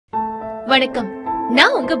வணக்கம்,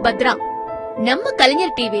 நான் உங்க பத்ரா. நம்ம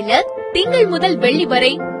கலைஞர் டிவில திங்கள் முதல் வெள்ளி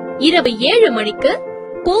வரை இரவு 7 மணிக்கு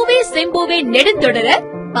பூவே செம்போவே நெடுந்தொடர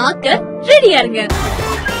பார்க்க ரெடியா இருங்க.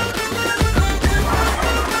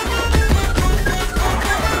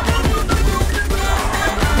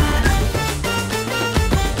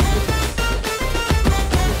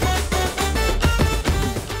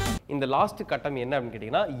 இந்த லாஸ்ட் கட்டம் என்ன அப்படின்னு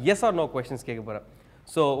கேட்டிங்கன்னா எஸ் ஆர் நோ கொஸ்டின்ஸ் கேட்க போகிறேன்.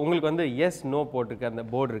 ஸோ உங்களுக்கு வந்து எஸ் நோ போட்டிருக்க அந்த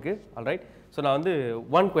போர்டு இருக்குது. ஆல்ரைட். ஸோ நான் வந்து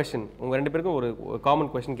 1 கொஸ்டின் உங்கள் 2 பேருக்கும் ஒரு காமன்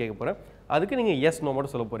கொஸ்டின் கேட்க போகிறேன். அதுக்கு நீங்கள் எஸ் நோ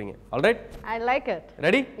மட்டும் சொல்ல போகிறீங்க. Alright. I like it.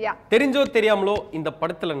 Ready? யா. தெரிஞ்சோ தெரியாமலோ இந்த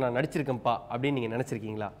படத்தில் நான் நடிச்சிருக்கேன்ப்பா அப்படின்னு நீங்கள்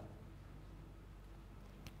நினச்சிருக்கீங்களா?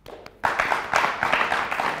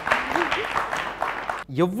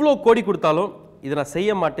 எவ்வளோ கோடி கொடுத்தாலும் இதை நான்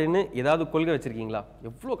செய்ய மாட்டேன்னு ஏதாவது கொள்கை வச்சுருக்கீங்களா?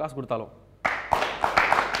 எவ்வளோ காசு கொடுத்தாலும்?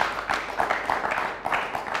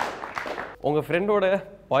 உங்க ஃப்ரெண்டோட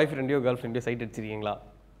பாய் ஃப்ரெண்டையோ girl ஃப்ரெண்டையோ side அடிச்சிருக்கீங்களா?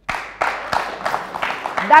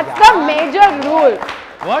 That's the major rule.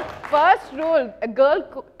 What? First rule, a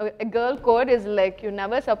girl code is like you're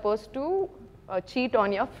never supposed to cheat on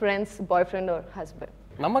your friend's boyfriend or husband.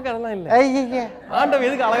 நமக்கு அதெல்லாம் இல்ல. ஐயே ஆண்டவன்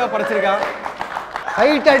எதுக்கு அழகா படைச்சிருக்கான்?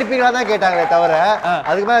 சைட் அடிப்பீங்களா தான் கேட்டாங்களே தவிர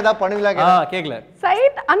அதுக்கு மேல ஏதாவது பண்ணுவீங்களா கேக்கல.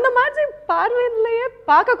 சைட் அந்த மாதிரி பார்வையிலேயே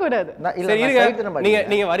பார்க்க கூடாது. சரி இருங்க.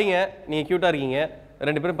 நீங்க வரீங்க, நீங்க கியூட்டா இருக்கீங்க,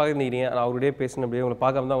 2 பேரும் பக்கத்துல நிக்கிறீங்க. நான் அவருடைய பேசின அப்படியே உங்களை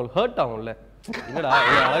பார்க்காம தான் உங்களுக்கு ஹர்ட் ஆகும்ல. என்னடா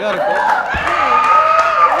இவ்வளவு அழகா இருக்கும்,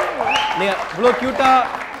 நீங்க இவ்வளவு கியூட்டா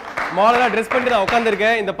மாடலா ட்ரெஸ் பண்ணிட்டு நான்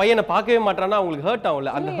உட்காந்துருக்கேன், இந்த பையனை பார்க்கவே மாட்டான்னா உங்களுக்கு ஹர்ட்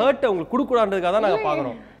ஆகும்ல. அந்த ஹர்ட்டை உங்களுக்கு கொடுக்கூடாதுக்காக தான் நாங்க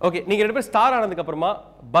பாக்குறோம். ஓகே, நீங்க 2 பேரும் ஸ்டார் ஆனதுக்கு அப்புறமா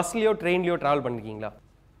பஸ்லயோ ட்ரெயின்லயோ டிராவல் பண்ணிருக்கீங்களா?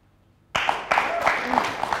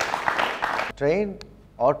 ட்ரெயின்,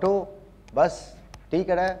 ஆட்டோ, பஸ், டீ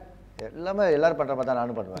கடை எல்லாமே எல்லாரும் பண்ற மாதிரி தான்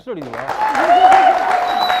நானும் பண்ணுவேன்.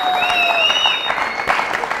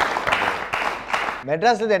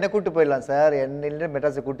 மெட்ராஸ்ல என்ன கூட்டு போயிடலாம் சார், என்ன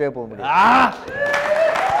மெட்ராஸ் கூட்டவே போக முடியும்.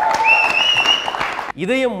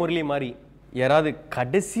 இதயம் முரளி மாதிரி யாராவது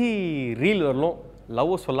கடைசி ரீல் வரலும்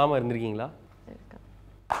லவ் சொல்லாம இருந்திருக்கீங்களா?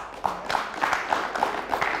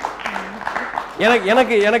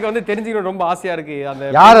 எனக்கு வந்து தெரிஞ்சுக்கணும் ரொம்ப ஆசையா இருக்கு. அந்த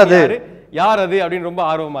யார் அது அப்படின்னு ரொம்ப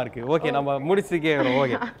ஆர்வமா இருக்கு. ஓகே, நம்ம முடிச்சு கேக்குறோம்.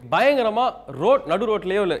 ஓகே, பயங்கரமா நடு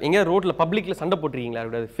ரோட்லயோ இல்ல எங்க ரோட்ல பப்ளிக்ல சண்டை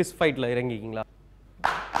போட்டுருக்கீங்களா? ஃபிஸ்ட் ஃபைட்ல இறங்கிக்கீங்களா?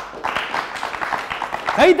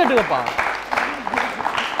 கை தட்டுங்கப்பா.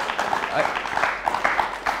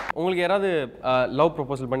 உங்களுக்கு யாராவது லவ்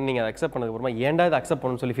ப்ரொபோசல் பண்ணி நீங்க அக்செப்ட் பண்ணதுக்கு அப்புறமா ஏன்டா இதை அக்செப்ட்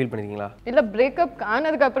பண்ணணும்னு சொல்லி ஃபீல் பண்ணிருக்கீங்களா? இல்ல பிரேக்கப்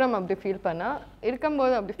ஆனதுக்கு அப்புறம் அப்படி ஃபீல் பண்ணா, இருக்கும்போது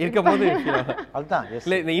அதுதான்.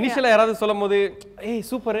 இல்ல இந்த இனிஷியலா யாராவது சொல்லும்போது ஏய்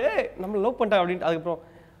சூப்பர் நம்ம லவ் பண்ணிட்டா அப்படின்னு அதுக்கப்புறம்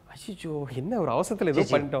அச்சோ என்ன ஒரு அவசரத்துல ஏதோ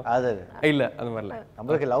பண்ணிட்டோம் அது இல்ல அந்த மாதிரில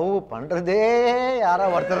நம்மளுக்கு லவ் பண்றதே யாரா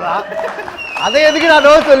ஒருத்தரா அதை எதுக்கு நான்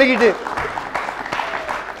லவ் சொல்லிக்கிட்டு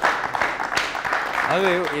அது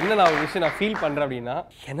என்ன நான் ஒரு விஷயம் நான் ஃபீல் பண்றேன் அப்படின்னா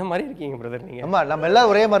என்ன மாதிரி இருக்கீங்க பிரதர் நீங்க. ஆமா நம்ம எல்லாம்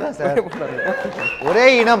ஒரே மாதிரி தான் சார், ஒரே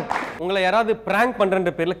இனம். உங்களை யாராவது பிராங்க்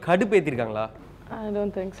பண்றன்ற பேர்ல கடுப்பேத்திருக்காங்களா? I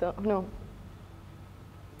don't think so. No.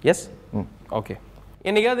 S. Okay.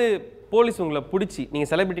 என்னைக்காவது போலீஸ் உங்களை பிடிச்சி நீங்க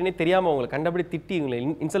செலிபிரிட்டினே தெரியாம உங்களை கண்டபடி திட்டி உங்களை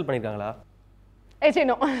இன்சல்ட் பண்ணிருக்காங்களா? ஏய்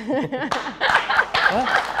நோ.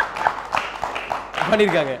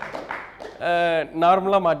 பண்ணிருக்காங்க.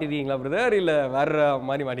 நார்மலா மாட்டிருக்கீங்களா பிரதர் இல்ல வேற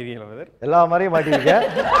மாதிரி மாட்டிருக்கீங்களா பிரதர்? எல்லா மாதிரியும் மாட்டிருக்கேன்.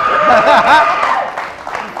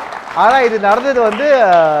 ஆனா இது நடந்தது வந்து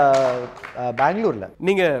பெங்களூர்ல.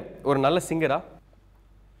 நீங்க ஒரு நல்ல சிங்கரா?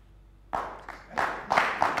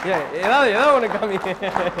 ஏதாவது ஒண்ணு காமி.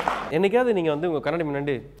 என்னைக்காவது நீங்க வந்து உங்க கண்ணாடி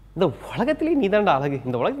முன்னாடி இந்த உலகத்திலேயே நீ தாண்டா அழகு,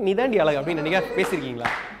 இந்த உலகத்துல நீ தாண்டி அழகு அப்படின்னு என்னைக்காவது பேசிருக்கீங்களா?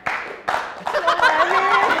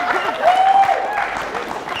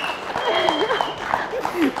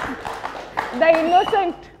 The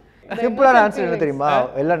innocent. சிம்பிளான ஆன்சர் என்ன தெரியுமா?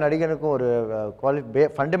 எல்லா நடிகனுக்கும் ஒரு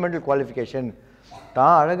ஃபண்டமெண்டல் குவாலிஃபிகேஷன்.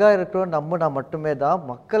 தான் அழகா இருக்கிறோம் நம்பினா மட்டுமே தான்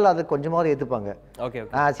மக்கள் அதை கொஞ்சமாவது ஏற்றுப்பாங்க. ஓகே,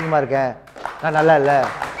 நான் அசிங்கமா இருக்கேன், நான் நல்லா இல்லை.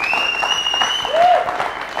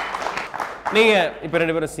 நீங்க இப்ப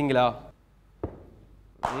 2 பேரும் சிங்கிளா?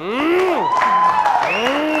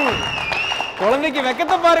 குழந்தைக்கு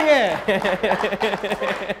வெக்கத்தை பாருங்க.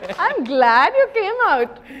 I'm glad you came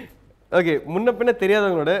out. Okay, முன்ன பின்ன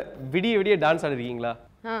தெரியாதவங்களோட விடிய விடிய டான்ஸ் ஆடிருக்கீங்களா?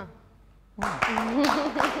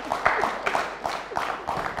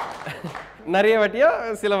 நிறைய வாட்டியா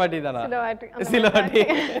சில வாட்டி தானா? சில வாட்டி.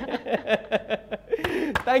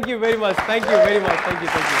 Thank you very much. Thank you very much. Thank you.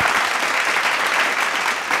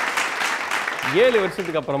 7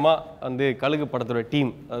 வருஷத்துக்கு அப்புறமா வந்து கழுகு படத்தோட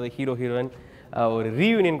டீம், அதாவது ஹீரோ ஹீரோயின் ஒரு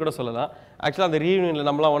ரீயூனியன் கூட சொல்லலாம். ஆக்சுவலாக அந்த ரீயூனியனில்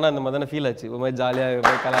நம்மளாம் ஒன்றா இந்த மாதிரி தானே ஃபீல் ஆச்சு. ஒரு மாதிரி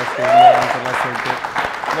ஜாலியாக கலாச்சிட்டு சொல்லிட்டு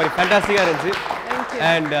இந்த மாதிரி ஃபேண்டாஸ்டிக்காக இருந்துச்சு.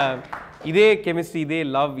 அண்ட் இதே கெமிஸ்ட்ரி, இதே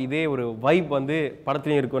லவ், இதே ஒரு வைப் வந்து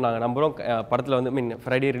படத்துலையும் இருக்கும் நாங்கள் நம்புகிறோம். படத்தில் வந்து மீன்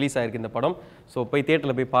ஃப்ரைடே ரிலீஸ் ஆயிருக்கு இந்த படம். ஸோ போய்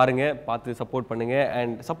தியேட்டரில் போய் பாருங்கள், பார்த்து சப்போர்ட் பண்ணுங்கள்.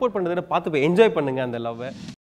 அண்ட் சப்போர்ட் பண்ணுறதை பார்த்து போய் என்ஜாய் பண்ணுங்கள் அந்த லவ்வை.